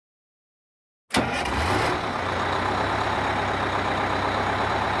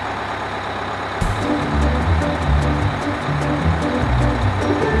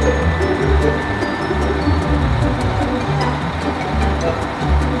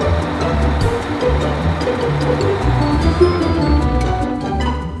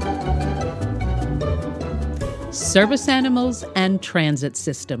service animals, and transit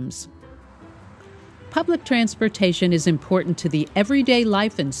systems. Public transportation is important to the everyday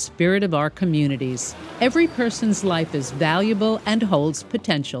life and spirit of our communities. Every person's life is valuable and holds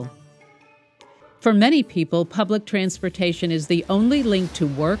potential. For many people, public transportation is the only link to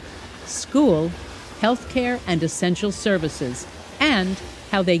work, school, healthcare, and essential services, and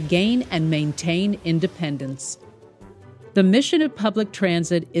how they gain and maintain independence. The mission of public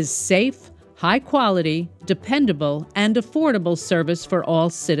transit is safe, high-quality, dependable, and affordable service for all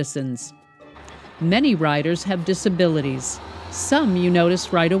citizens. Many riders have disabilities. Some you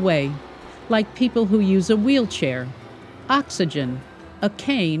notice right away, like people who use a wheelchair, oxygen, a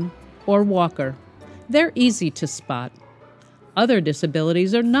cane, or walker. They're easy to spot. Other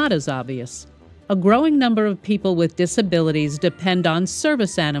disabilities are not as obvious. A growing number of people with disabilities depend on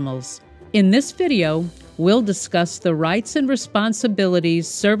service animals. In this video, we'll discuss the rights and responsibilities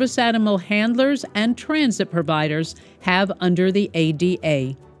service animal handlers and transit providers have under the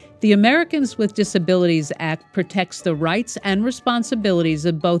ADA. The Americans with Disabilities Act protects the rights and responsibilities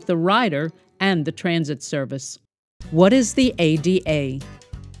of both the rider and the transit service. What is the ADA?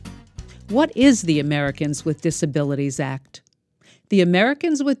 What is the Americans with Disabilities Act? The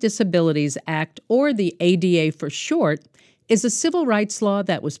Americans with Disabilities Act, or the ADA for short, is a civil rights law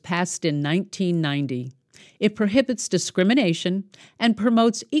that was passed in 1990. It prohibits discrimination and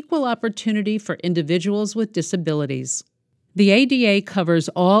promotes equal opportunity for individuals with disabilities. The ADA covers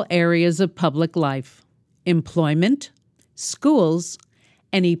all areas of public life: employment, schools,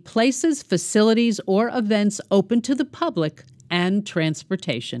 any places, facilities, or events open to the public, and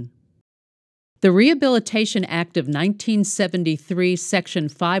transportation. The Rehabilitation Act of 1973, Section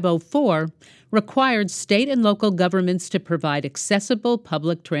 504, required state and local governments to provide accessible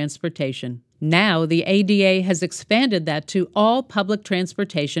public transportation. Now, the ADA has expanded that to all public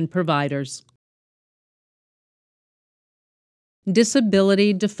transportation providers.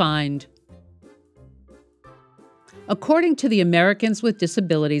 Disability defined. According to the Americans with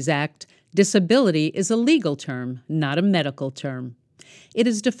Disabilities Act, disability is a legal term, not a medical term. It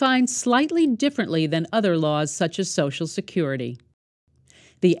is defined slightly differently than other laws such as Social Security.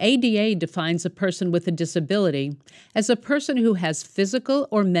 The ADA defines a person with a disability as a person who has physical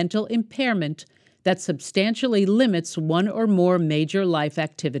or mental impairment that substantially limits one or more major life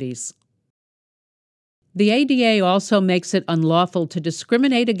activities. The ADA also makes it unlawful to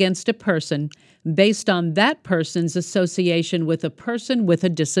discriminate against a person based on that person's association with a person with a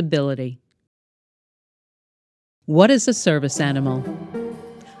disability. What is a service animal?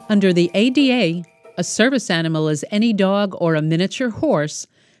 Under the ADA, a service animal is any dog or a miniature horse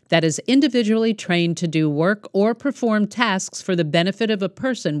that is individually trained to do work or perform tasks for the benefit of a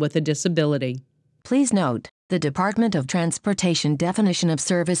person with a disability. Please note, the Department of Transportation definition of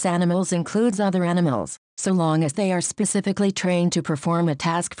service animals includes other animals, so long as they are specifically trained to perform a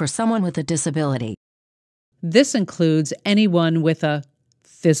task for someone with a disability. This includes anyone with a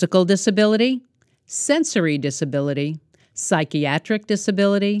physical disability, sensory disability, psychiatric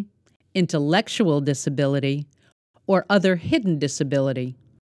disability, intellectual disability, or other hidden disability.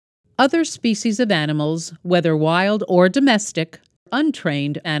 Other species of animals, whether wild or domestic,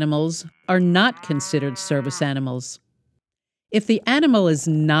 untrained animals are not considered service animals. If the animal is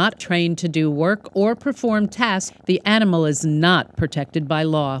not trained to do work or perform tasks, the animal is not protected by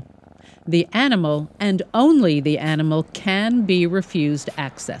law. The animal, and only the animal, can be refused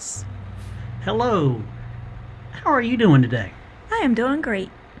access. Hello. How are you doing today? I am doing great.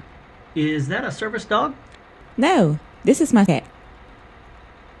 Is that a service dog? No, this is my cat.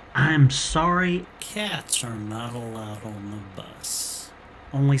 I'm sorry. Cats are not allowed on the bus.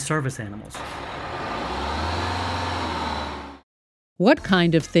 Only service animals. What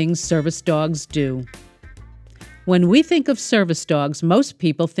kind of things service dogs do? When we think of service dogs, most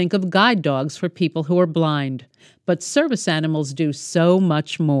people think of guide dogs for people who are blind, but service animals do so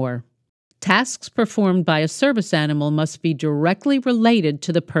much more. Tasks performed by a service animal must be directly related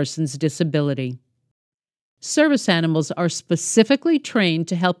to the person's disability. Service animals are specifically trained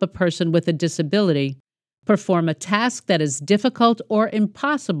to help a person with a disability perform a task that is difficult or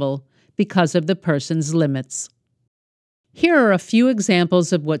impossible because of the person's limits. Here are a few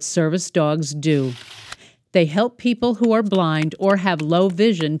examples of what service dogs do. They help people who are blind or have low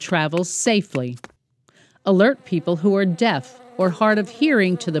vision travel safely. Alert people who are deaf or hard of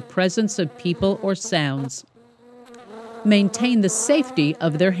hearing to the presence of people or sounds. Maintain the safety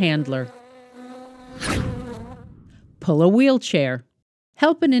of their handler. Pull a wheelchair.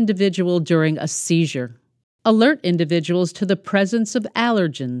 Help an individual during a seizure. Alert individuals to the presence of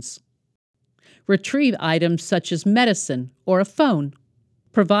allergens. Retrieve items such as medicine or a phone.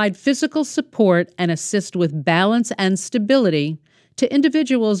 provide physical support and assist with balance and stability to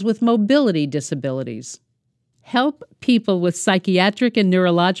individuals with mobility disabilities. Help people with psychiatric and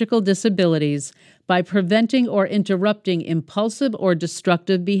neurological disabilities by preventing or interrupting impulsive or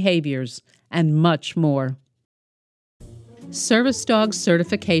destructive behaviors, and much more. Service dog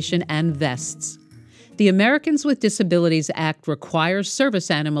certification and vests. The Americans with Disabilities Act requires service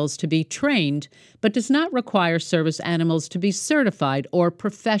animals to be trained, but does not require service animals to be certified or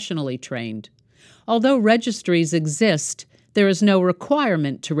professionally trained. Although registries exist, there is no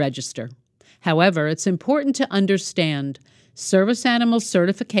requirement to register. However, it's important to understand service animal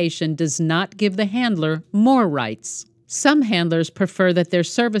certification does not give the handler more rights. Some handlers prefer that their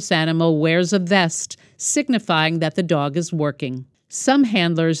service animal wears a vest, signifying that the dog is working. Some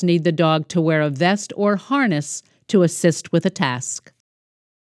handlers need the dog to wear a vest or harness to assist with a task.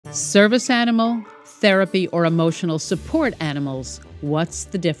 Service animal, therapy, or emotional support animals. What's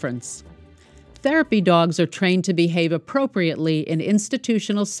the difference? Therapy dogs are trained to behave appropriately in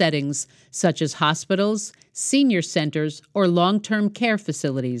institutional settings such as hospitals, senior centers, or long-term care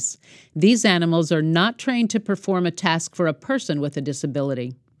facilities. These animals are not trained to perform a task for a person with a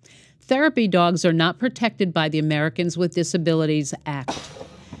disability. Therapy dogs are not protected by the Americans with Disabilities Act.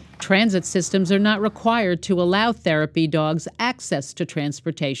 Transit systems are not required to allow therapy dogs access to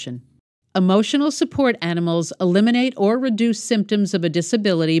transportation. Emotional support animals eliminate or reduce symptoms of a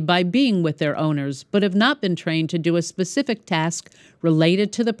disability by being with their owners, but have not been trained to do a specific task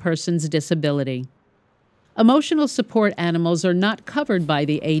related to the person's disability. Emotional support animals are not covered by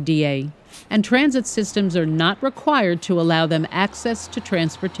the ADA, and transit systems are not required to allow them access to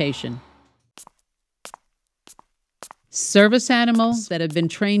transportation. Service animals that have been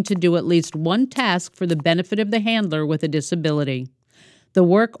trained to do at least one task for the benefit of the handler with a disability. The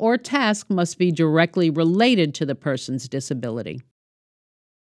work or task must be directly related to the person's disability.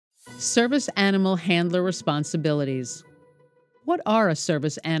 Service animal handler responsibilities. What are a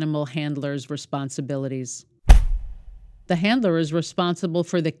service animal handler's responsibilities? The handler is responsible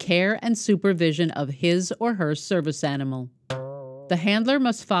for the care and supervision of his or her service animal. The handler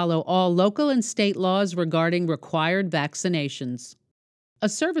must follow all local and state laws regarding required vaccinations. A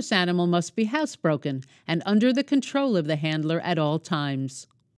service animal must be housebroken and under the control of the handler at all times.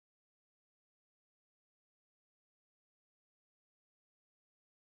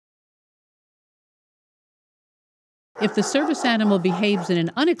 If the service animal behaves in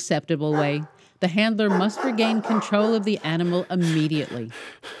an unacceptable way, the handler must regain control of the animal immediately.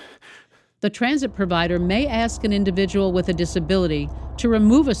 The transit provider may ask an individual with a disability to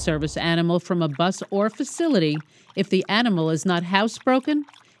remove a service animal from a bus or facility if the animal is not housebroken,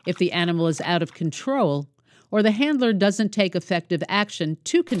 if the animal is out of control, or the handler doesn't take effective action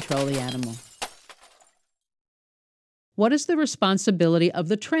to control the animal. What is the responsibility of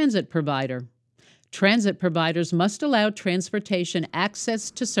the transit provider? Transit providers must allow transportation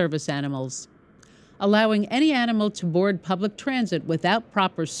access to service animals. Allowing any animal to board public transit without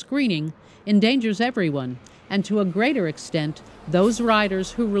proper screening endangers everyone, and to a greater extent, those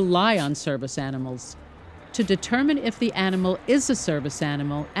riders who rely on service animals. To determine if the animal is a service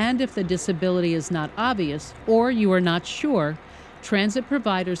animal and if the disability is not obvious or you are not sure, transit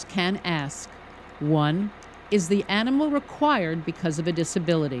providers can ask: 1. Is the animal required because of a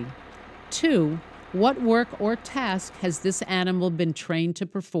disability? 2. What work or task has this animal been trained to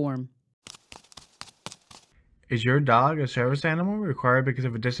perform? Is your dog a service animal required because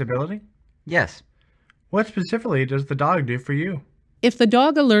of a disability? Yes. What specifically does the dog do for you? If the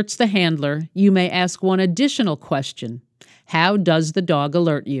dog alerts the handler, you may ask one additional question: how does the dog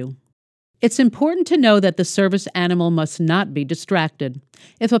alert you? It's important to know that the service animal must not be distracted.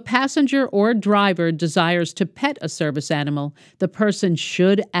 If a passenger or driver desires to pet a service animal, the person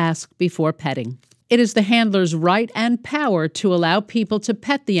should ask before petting. It is the handler's right and power to allow people to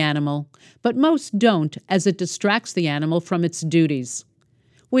pet the animal, but most don't, as it distracts the animal from its duties.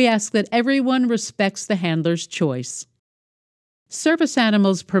 We ask that everyone respects the handler's choice. Service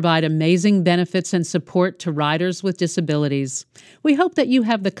animals provide amazing benefits and support to riders with disabilities. We hope that you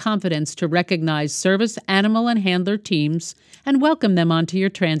have the confidence to recognize service animal and handler teams and welcome them onto your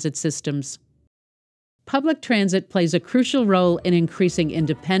transit systems. Public transit plays a crucial role in increasing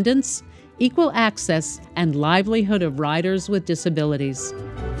independence, equal access, and livelihood of riders with disabilities.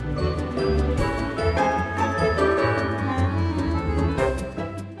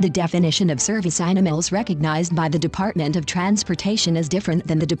 The definition of service animals recognized by the Department of Transportation is different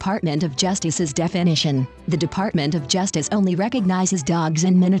than the Department of Justice's definition. The Department of Justice only recognizes dogs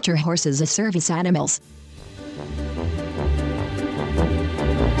and miniature horses as service animals.